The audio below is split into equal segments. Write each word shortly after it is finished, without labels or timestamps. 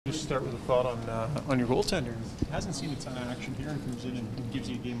start with a thought on your goaltender. He hasn't seen a ton of action here and comes in and gives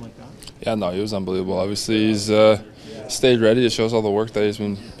you a game like that. Yeah, no, he was unbelievable. Obviously, he's stayed ready. It shows all the work that he's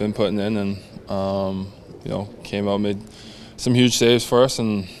been putting in, and came out, made some huge saves for us,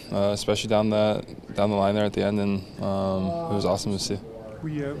 and especially down the line there at the end, and it was awesome to see.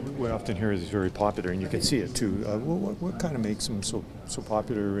 We often hear he's very popular, and you can see it too. What kind of makes him so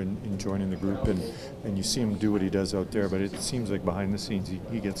popular in joining the group, and you see him do what he does out there, but it seems like behind the scenes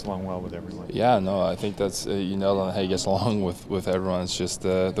he gets along well with everyone. Yeah, no, I think that's you nailed on how he gets along with everyone. It's just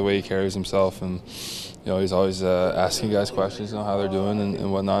the way he carries himself, and he's always asking guys questions, how they're doing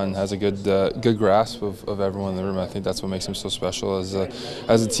and whatnot, and has a good grasp of everyone in the room. I think that's what makes him so special as a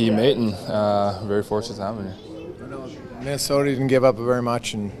teammate, and very fortunate to have him here. Minnesota didn't give up very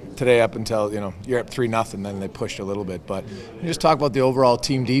much, and today up until you're up 3-0, then they pushed a little bit. But you just talk about the overall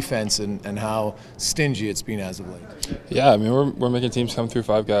team defense and how stingy it's been as of late. Yeah, I mean we're making teams come through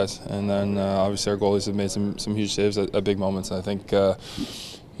 5 guys, and then obviously our goalies have made some huge saves at big moments. And I think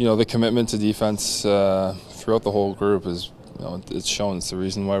the commitment to defense throughout the whole group is. It's shown. It's the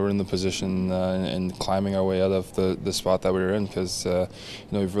reason why we're in the position and climbing our way out of the spot that we were in, because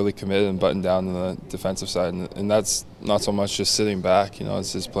we've really committed and buttoned down on the defensive side, and that's not so much just sitting back.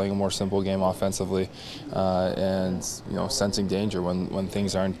 It's just playing a more simple game offensively, and sensing danger when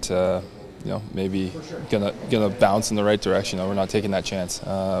things aren't maybe gonna bounce in the right direction. We're not taking that chance.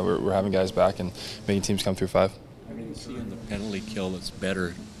 We're having guys back and making teams come through 5. I mean, seeing the penalty kill that's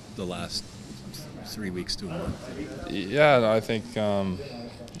better the last 3 weeks to a month. Yeah, no, I think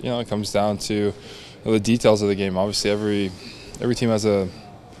it comes down to the details of the game. Obviously, every team has a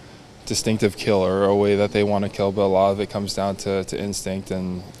distinctive kill or a way that they want to kill, but a lot of it comes down to instinct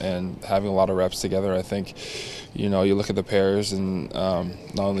and having a lot of reps together. I think you look at the pairs and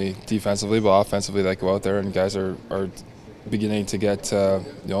not only defensively but offensively that go out there, and guys are beginning to get a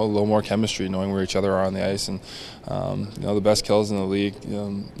little more chemistry, knowing where each other are on the ice, and the best kills in the league,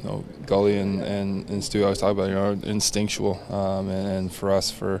 Gully and Stu always talk about, are instinctual, and for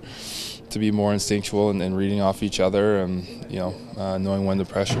us to be more instinctual and reading off each other, and knowing when to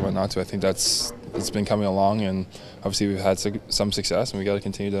pressure, when not to. I think it's been coming along, and obviously we've had some success, and we got to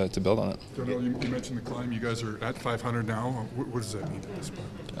continue to build on it. Darnell, you mentioned the climb. You guys are at 500 now. What does that mean at this point?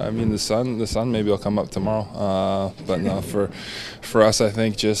 I mean, the sun maybe will come up tomorrow, but no, for us, I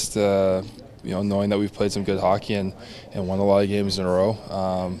think just knowing that we've played some good hockey and won a lot of games in a row,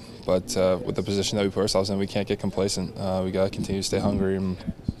 but with the position that we put ourselves in, we can't get complacent. We got to continue to stay hungry and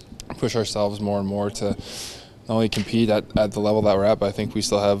push ourselves more and more to not only compete at the level that we're at, but I think we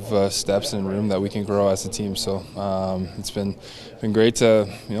still have steps and room that we can grow as a team. So it's been great to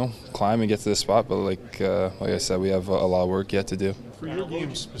climb and get to this spot, but like I said, we have a lot of work yet to do. For your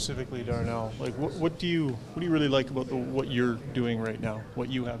game specifically, Darnell, what do you really like about what you're doing right now? What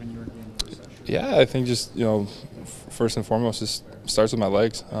you have in your game? Yeah, I think just first and foremost, just starts with my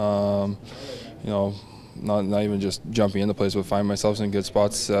legs. Not even just jumping into plays, but finding myself in good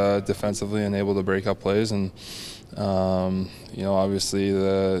spots defensively and able to break up plays, and obviously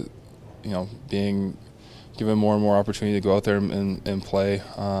being given more and more opportunity to go out there and play.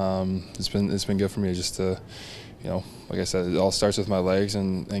 It's been good for me just to like I said, it all starts with my legs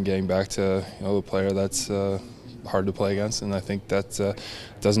and getting back to the player that's hard to play against, and I think that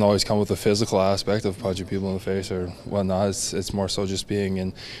doesn't always come with the physical aspect of punching people in the face or whatnot. It's more so just being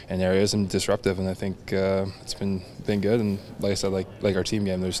in areas and disruptive, and I think it's been good. And like I said, like our team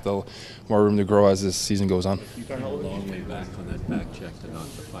game, there's still more room to grow as this season goes on. You got a long way back on that back check to knock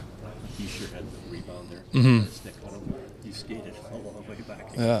the puck. You sure had the rebound there. Stick on him. You skated a long way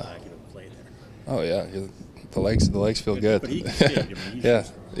back. Yeah. Play there. Oh yeah. The legs feel good. But he can skate.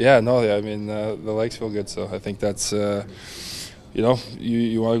 Yeah. I mean, the legs feel good. So I think that's, you want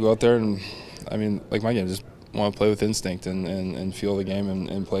to go out there and, I mean, like my game, just want to play with instinct and feel the game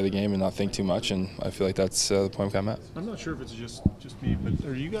and play the game and not think too much. And I feel like that's the point I'm at. I'm not sure if it's just me, but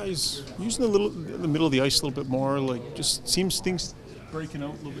are you guys using the middle of the ice a little bit more? Like, just seems things breaking out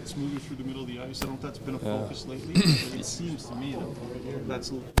a little bit smoother through the middle of the ice. I don't know if that's been a focus lately. But it seems to me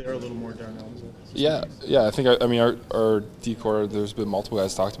that they're a little more Darnell. Yeah. I think our decor. There's been multiple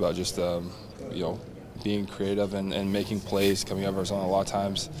guys talked about just being creative and making plays coming out of our zone. A lot of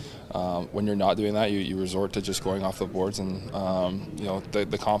times when you're not doing that, you resort to just going off the boards, and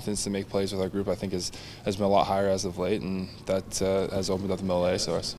the confidence to make plays with our group I think has been a lot higher as of late, and that has opened up the middle of the ice for us.